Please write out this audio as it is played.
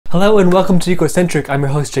Hello and welcome to Ecocentric. I'm your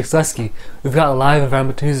host Jake Zaleski. We've got live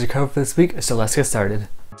environmental news to cover for this week, so let's get started.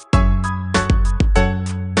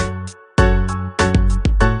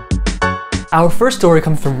 Our first story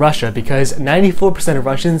comes from Russia because 94% of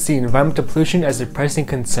Russians see environmental pollution as a pressing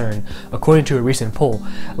concern, according to a recent poll.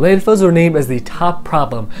 Landfills were named as the top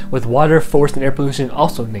problem, with water, forest, and air pollution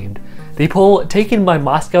also named. The poll, taken by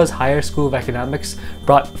Moscow's Higher School of Economics,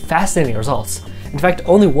 brought fascinating results. In fact,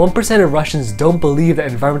 only 1% of Russians don't believe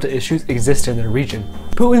that environmental issues exist in their region.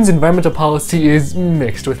 Putin's environmental policy is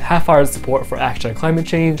mixed, with half-hearted support for action on climate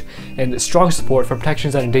change and strong support for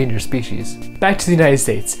protections on endangered species. Back to the United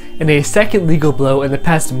States. In a second legal blow in the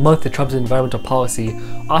past month to Trump's environmental policy,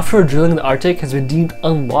 offshore drilling in the Arctic has been deemed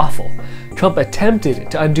unlawful. Trump attempted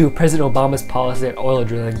to undo President Obama's policy on oil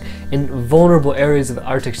drilling in vulnerable areas of the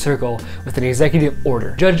Arctic Circle with an executive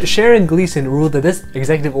order. Judge Sharon Gleason ruled that this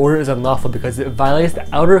executive order is unlawful because it violates the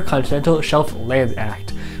Outer Continental Shelf Lands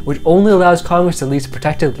Act, which only allows Congress to lease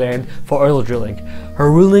protected land for oil drilling. Her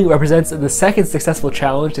ruling represents the second successful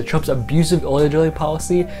challenge to Trump's abusive oil drilling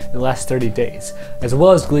policy in the last 30 days, as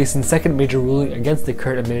well as Gleason's second major ruling against the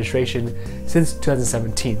current administration since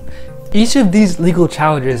 2017. Each of these legal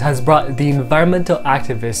challenges has brought the environmental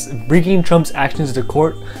activists bringing Trump's actions to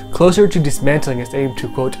court closer to dismantling its aim to,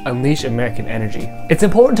 quote, unleash American energy. It's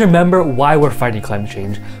important to remember why we're fighting climate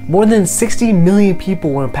change. More than 60 million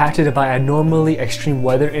people were impacted by abnormally extreme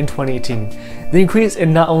weather in 2018. The increase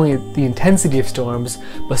in not only the intensity of storms,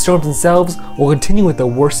 but storms themselves will continue with the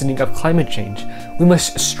worsening of climate change. We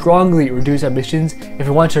must strongly reduce emissions if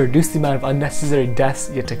we want to reduce the amount of unnecessary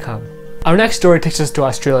deaths yet to come. Our next story takes us to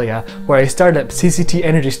Australia, where a startup, CCT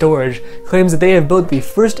Energy Storage, claims that they have built the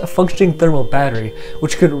first functioning thermal battery,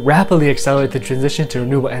 which could rapidly accelerate the transition to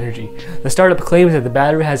renewable energy. The startup claims that the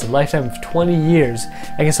battery has a lifetime of 20 years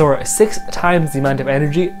and can store 6 times the amount of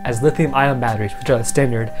energy as lithium-ion batteries, which are the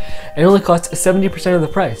standard, and only costs 70% of the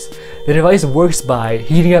price. The device works by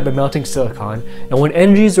heating up and melting silicon, and when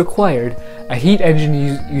energy is required, a heat engine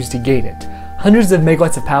is used to gain it. Hundreds of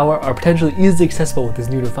megawatts of power are potentially easily accessible with this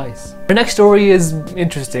new device. Our next story is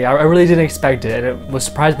interesting. I really didn't expect it, and I was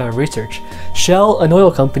surprised by my research. Shell, an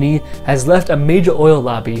oil company, has left a major oil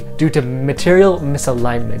lobby due to material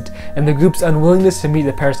misalignment and the group's unwillingness to meet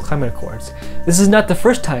the Paris Climate Accords. This is not the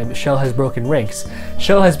first time Shell has broken ranks.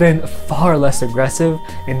 Shell has been far less aggressive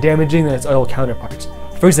and damaging than its oil counterparts.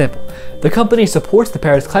 For example, the company supports the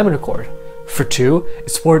Paris Climate Accord. For 2,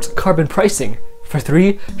 it supports carbon pricing. For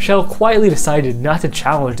 3, Shell quietly decided not to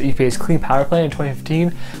challenge the EPA's Clean Power Plan in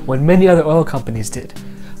 2015 when many other oil companies did.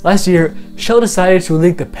 Last year, Shell decided to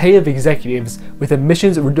link the pay of executives with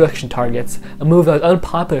emissions reduction targets, a move that was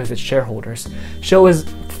unpopular with its shareholders. Shell is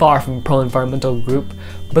far from a pro-environmental group,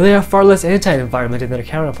 but they are far less anti-environment than their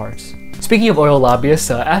counterparts. Speaking of oil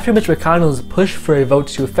lobbyists, after Mitch McConnell's push for a vote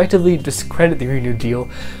to effectively discredit the Green New Deal,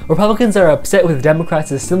 Republicans are upset with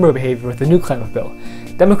Democrats' similar behavior with the new climate bill.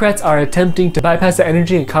 Democrats are attempting to bypass the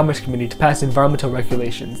Energy and Commerce Committee to pass environmental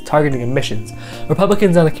regulations targeting emissions.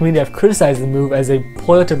 Republicans on the committee have criticized the move as a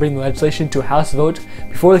ploy to bring the legislation to a House vote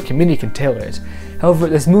before the committee can tailor it. However,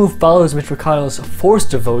 this move follows Mitch McConnell's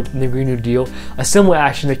forced vote in the Green New Deal, a similar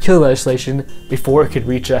action to kill legislation before it could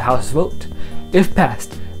reach a House vote. If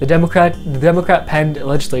passed, the Democrat-penned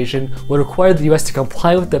legislation would require the U.S. to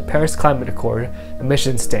comply with the Paris Climate Accord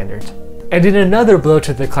emissions standard. And in another blow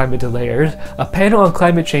to the climate delayers, a panel on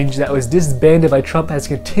climate change that was disbanded by Trump has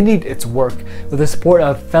continued its work with the support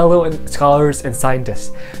of fellow scholars and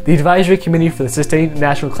scientists. The Advisory Committee for the Sustained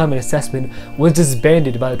National Climate Assessment was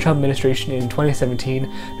disbanded by the Trump administration in 2017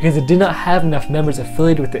 because it did not have enough members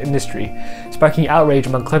affiliated with the industry, sparking outrage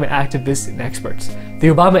among climate activists and experts. The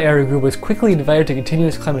Obama-era group was quickly invited to continue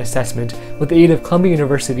its climate assessment with the aid of Columbia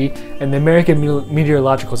University and the American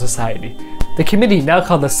Meteorological Society. The committee, now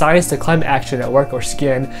called the Science to Climate Action Network, or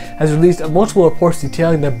SCAN, has released multiple reports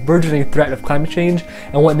detailing the burgeoning threat of climate change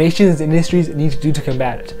and what nations and industries need to do to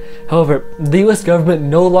combat it. However, the US government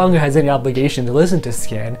no longer has any obligation to listen to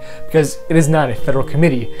SCAN because it is not a federal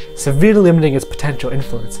committee, severely limiting its potential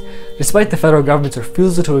influence. Despite the federal government's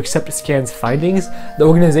refusal to accept SCAN's findings, the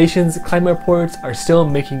organization's climate reports are still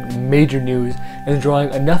making major news and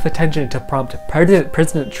drawing enough attention to prompt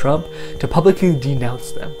President Trump to publicly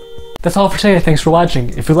denounce them. That's all for today. Thanks for watching.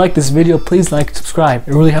 If you like this video, please like and subscribe.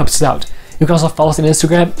 It really helps us out. You can also follow us on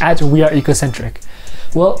Instagram at WeAreEcocentric.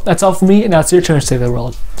 Well, that's all for me, and now it's your turn to save the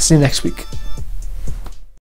world. See you next week.